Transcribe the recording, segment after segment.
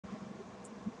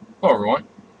Hello everyone,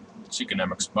 it's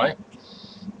Economic Spy.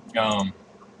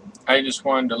 I just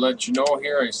wanted to let you know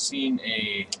here I seen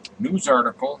a news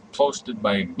article posted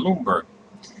by Bloomberg.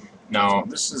 Now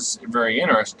this is very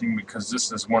interesting because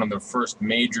this is one of the first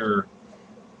major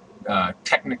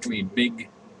technically big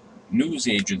news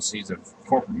agencies of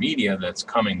corporate media that's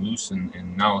coming loose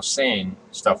and now saying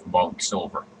stuff about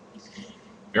silver.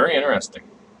 Very interesting.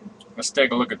 Let's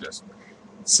take a look at this.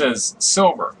 It says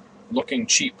silver looking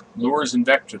cheap lures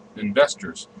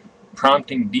investors,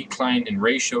 prompting decline in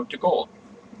ratio to gold.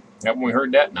 Haven't we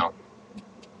heard that now?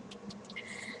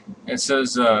 It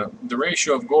says the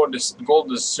ratio of gold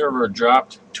to silver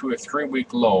dropped to a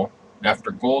 3-week low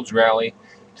after gold's rally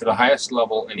to the highest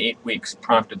level in 8 weeks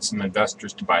prompted some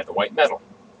investors to buy the white metal.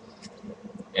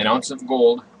 An ounce of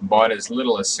gold bought as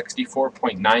little as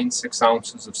 64.96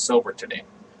 ounces of silver today,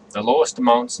 the lowest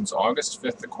amount since August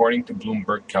 5th according to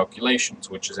Bloomberg calculations,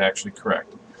 which is actually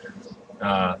correct.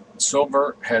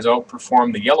 Silver has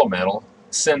outperformed the yellow metal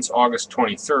since August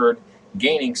 23rd,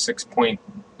 gaining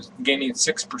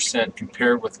 6%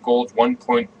 compared with gold's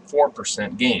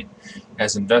 1.4% gain,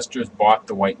 as investors bought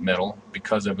the white metal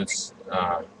because of its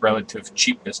relative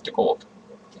cheapness to gold.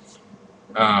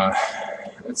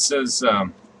 It says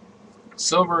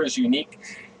silver is unique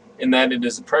in that it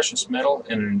is a precious metal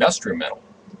and an industrial metal.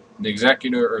 The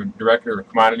executive or director of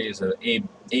commodities at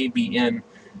ABN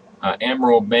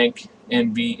AMRO Bank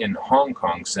NV in Hong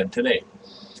Kong said today.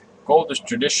 Gold is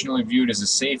traditionally viewed as a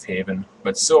safe haven,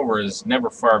 but silver is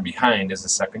never far behind as a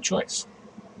second choice.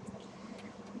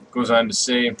 Goes on to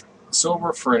say,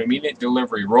 silver for an immediate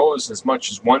delivery rose as much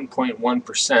as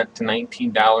 1.1% to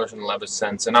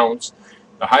 $19.11 an ounce,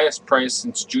 the highest price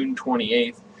since June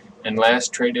 28th, and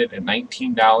last traded at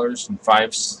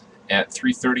 $19.05 at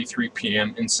 3:33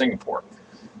 p.m. in Singapore.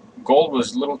 Gold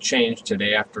was little changed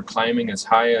today after climbing as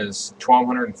high as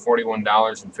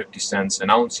 $1,241.50 an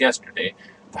ounce yesterday,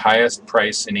 the highest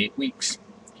price in 8 weeks.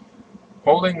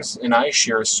 Holdings in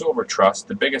iShares Silver Trust,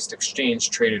 the biggest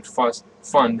exchange-traded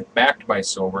fund backed by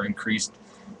silver, increased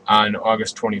on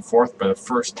August 24th for the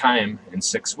first time in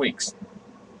 6 weeks.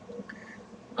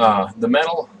 The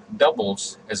metal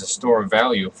doubles as a store of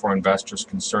value for investors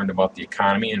concerned about the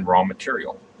economy and raw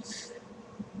material.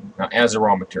 As a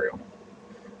raw material.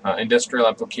 Industrial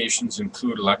applications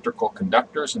include electrical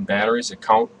conductors and batteries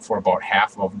account for about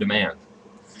half of demand.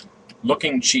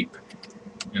 Looking cheap,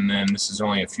 and then this is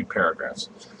only a few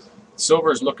paragraphs. Silver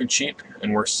is looking cheap,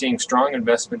 and we're seeing strong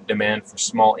investment demand for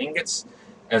small ingots,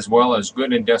 as well as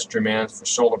good industrial demand for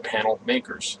solar panel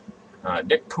makers.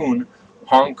 Dick Poon,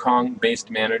 Hong Kong-based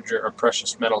manager of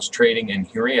precious metals trading in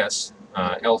Heraeus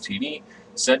Ltd.,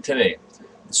 said today,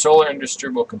 the solar industry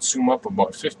will consume up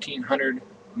about 1,500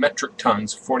 metric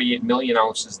tons, 48 million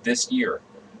ounces this year.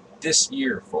 This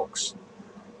year, folks.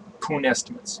 Poon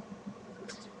estimates.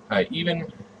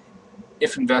 Even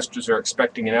if investors are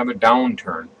expecting another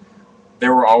downturn,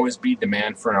 there will always be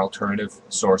demand for an alternative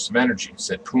source of energy,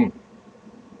 said Poon.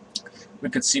 We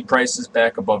could see prices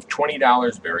back above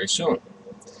 $20 very soon.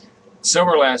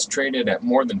 Silver last traded at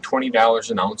more than $20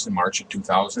 an ounce in March of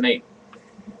 2008.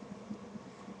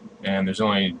 And there's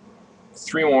only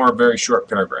 3 more very short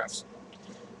paragraphs.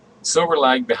 Silver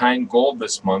lagged behind gold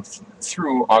this month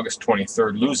through August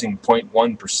 23rd, losing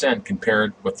 0.1%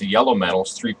 compared with the yellow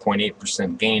metal's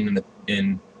 3.8% gain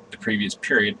in the previous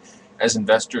period, as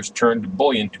investors turned to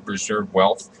bullion to preserve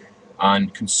wealth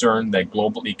on concern that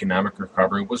global economic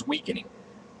recovery was weakening.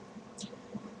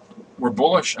 We're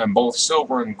bullish on both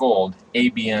silver and gold,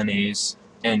 ABNA's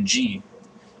NG,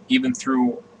 even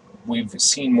through we've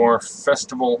seen more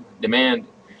festival demand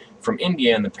from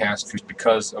India in the past years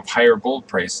because of higher gold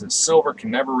prices. Silver can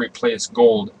never replace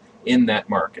gold in that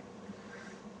market.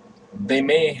 They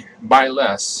may buy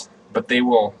less, but they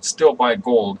will still buy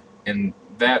gold, and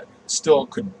that still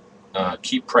could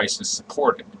keep prices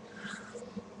supported.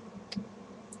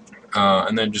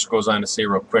 And then just goes on to say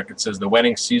real quick, it says the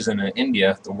wedding season in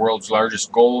India, the world's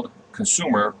largest gold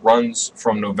consumer, runs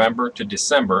from November to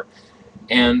December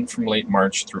and from late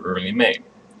March through early May.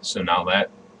 So now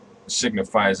that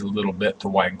signifies a little bit to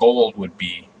why gold would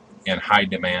be in high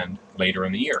demand later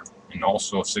in the year, and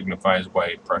also signifies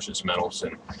why precious metals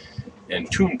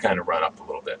and tune kind of run up a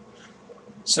little bit.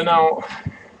 So now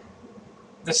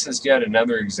this is yet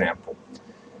another example.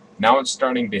 Now it's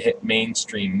starting to hit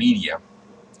mainstream media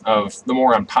of the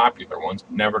more unpopular ones,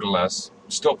 but nevertheless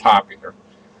still popular.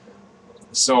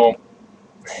 So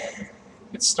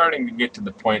it's starting to get to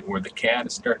the point where the cat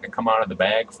is starting to come out of the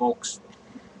bag, folks,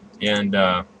 and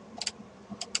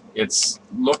it's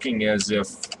looking as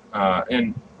if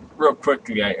and real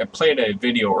quickly, I played a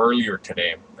video earlier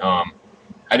today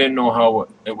I didn't know how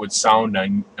it would sound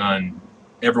on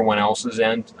everyone else's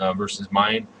end versus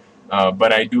mine.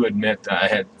 But I do admit I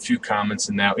had a few comments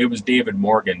in that. It was David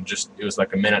Morgan, it was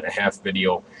like a minute and a half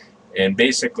video. And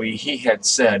basically he had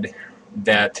said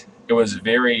that it was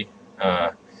very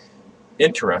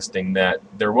interesting that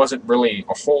there wasn't really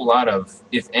a whole lot of,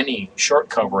 if any, short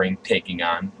covering taking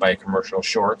on by commercial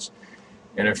shorts.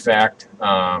 And in fact,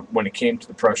 when it came to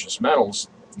the precious metals,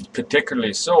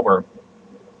 particularly silver,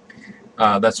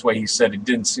 that's why he said it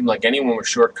didn't seem like anyone was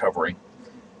short covering,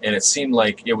 and it seemed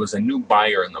like it was a new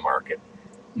buyer in the market.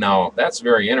 Now, that's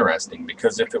very interesting,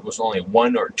 because if it was only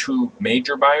one or two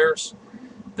major buyers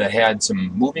that had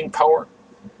some moving power,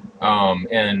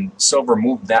 and silver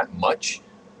moved that much,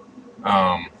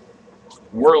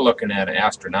 we're looking at an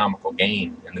astronomical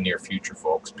gain in the near future,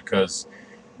 folks, because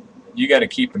you got to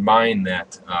keep in mind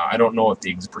that I don't know what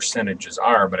the percentages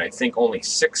are, but I think only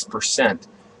 6%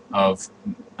 of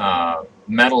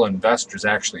metal investors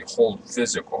actually hold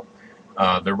physical.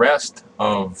 The rest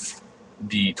of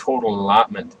the total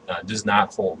allotment does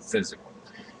not hold physical.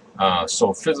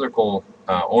 So physical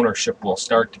ownership will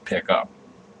start to pick up.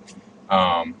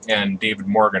 And David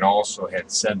Morgan also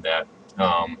had said that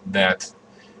that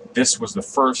this was the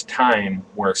first time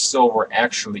where silver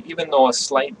actually, even though a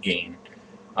slight gain,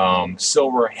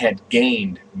 silver had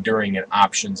gained during an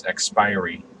options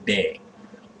expiry day.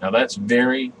 Now that's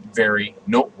very, very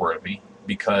noteworthy,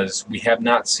 because we have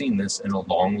not seen this in a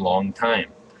long, long time.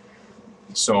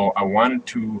 So I wanted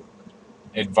to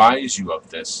advise you of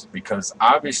this, because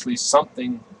obviously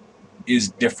something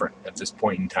is different at this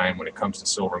point in time when it comes to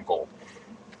silver and gold.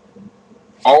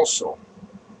 Also,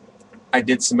 I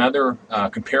did some other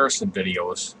comparison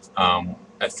videos.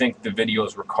 I think the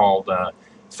videos were called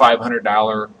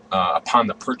 $500 upon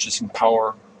the purchasing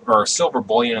power, or silver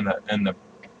bullion and the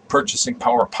purchasing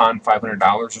power upon $500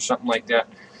 or something like that.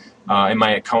 In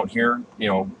my account here,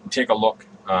 take a look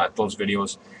at those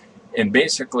videos. And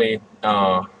basically,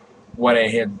 what I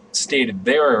had stated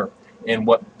there, and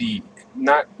what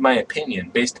not my opinion,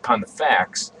 based upon the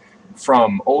facts,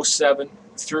 from 07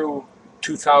 through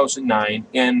 2009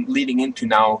 and leading into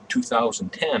now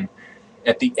 2010,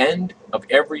 at the end of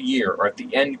every year, or at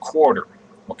the end quarter,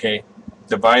 okay,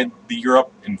 divide the year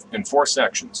up in 4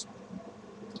 sections.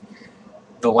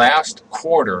 The last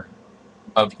quarter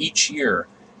of each year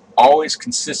always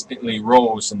consistently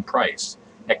rose in price,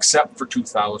 except for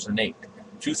 2008.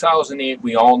 2008,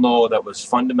 we all know that was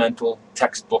fundamental,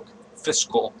 textbook,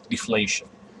 fiscal deflation.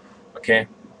 Okay?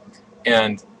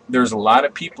 And there's a lot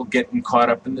of people getting caught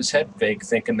up in this head fake,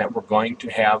 thinking that we're going to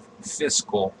have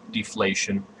fiscal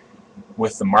deflation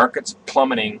with the markets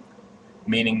plummeting,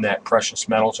 meaning that precious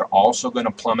metals are also going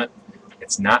to plummet.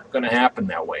 It's not going to happen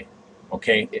that way.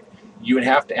 Okay? You would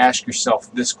have to ask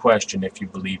yourself this question if you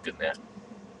believed in that.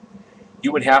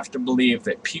 You would have to believe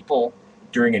that people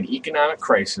during an economic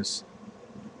crisis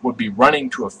would be running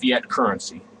to a fiat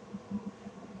currency,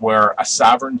 where a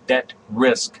sovereign debt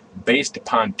risk based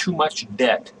upon too much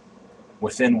debt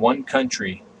within one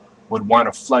country would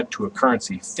want to flood to a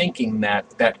currency, thinking that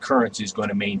that currency is going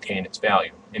to maintain its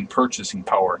value in purchasing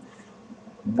power,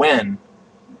 when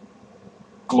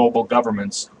global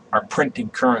governments are printing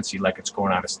currency like it's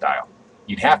going out of style.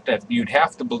 You'd have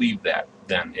to believe that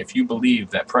then, if you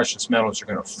believe that precious metals are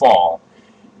going to fall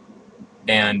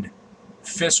and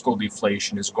fiscal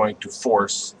deflation is going to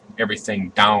force everything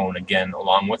down again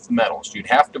along with the metals. You'd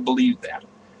have to believe that.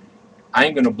 I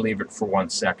ain't going to believe it for 1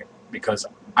 second, because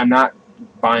I'm not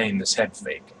buying this head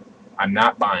fake. I'm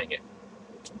not buying it.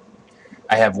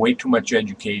 I have way too much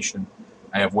education.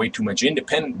 I have way too much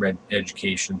independent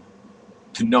education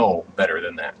to know better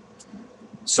than that.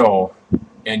 So,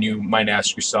 and you might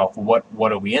ask yourself, what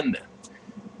are we in then?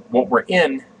 What we're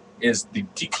in is the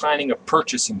declining of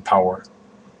purchasing power,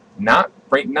 not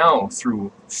right now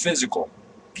through physical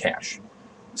cash.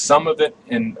 Some of it,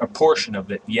 and a portion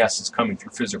of it, yes, is coming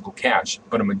through physical cash,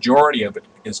 but a majority of it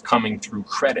is coming through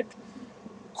credit,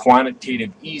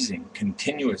 quantitative easing,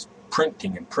 continuous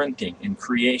printing and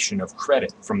creation of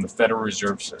credit from the Federal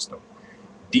Reserve System,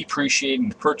 depreciating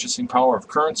the purchasing power of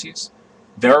currencies.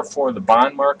 Therefore, the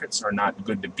bond markets are not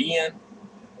good to be in,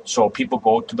 so people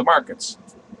go to the markets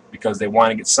because they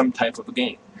want to get some type of a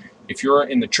gain. If you're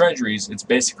in the treasuries, it's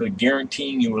basically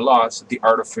guaranteeing you a loss at the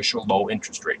artificial low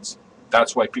interest rates.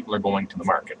 That's why people are going to the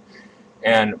market.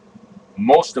 And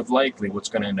most of likely what's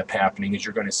going to end up happening is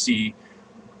you're going to see,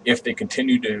 if they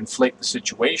continue to inflate the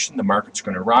situation, the market's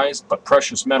going to rise, but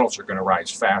precious metals are going to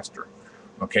rise faster.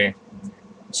 Okay?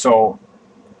 So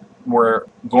we're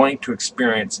going to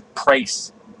experience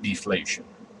price deflation,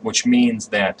 which means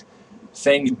that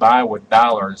things you buy with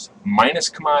dollars minus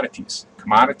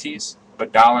commodities,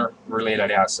 but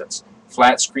dollar-related assets.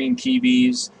 Flat screen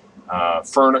TVs,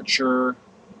 furniture,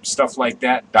 stuff like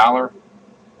that,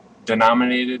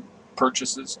 dollar-denominated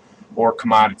purchases, or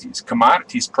commodities.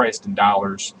 Commodities priced in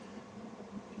dollars,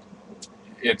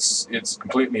 it's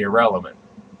completely irrelevant.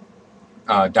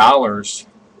 Dollars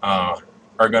are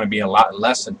going to be a lot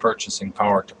less in purchasing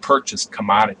power to purchase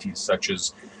commodities such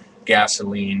as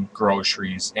gasoline,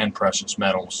 groceries, and precious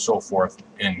metals, so forth,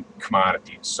 in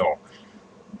commodities. So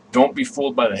don't be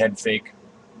fooled by the head fake.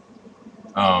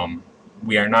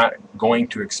 We are not going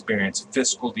to experience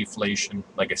fiscal deflation.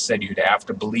 Like I said, you'd have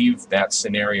to believe that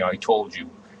scenario I told you.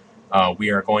 We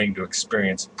are going to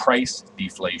experience price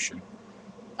deflation,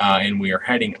 and we are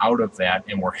heading out of that,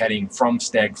 and we're heading from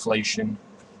stagflation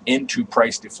into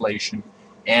price deflation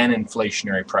and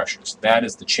inflationary pressures. That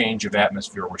is the change of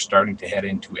atmosphere we're starting to head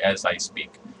into as I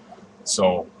speak.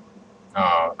 So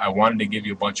I wanted to give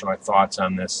you a bunch of my thoughts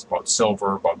on this, about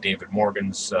silver, about David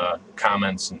Morgan's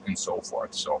comments, and so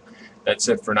forth. So that's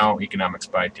it for now. Economics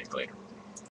By. Take later.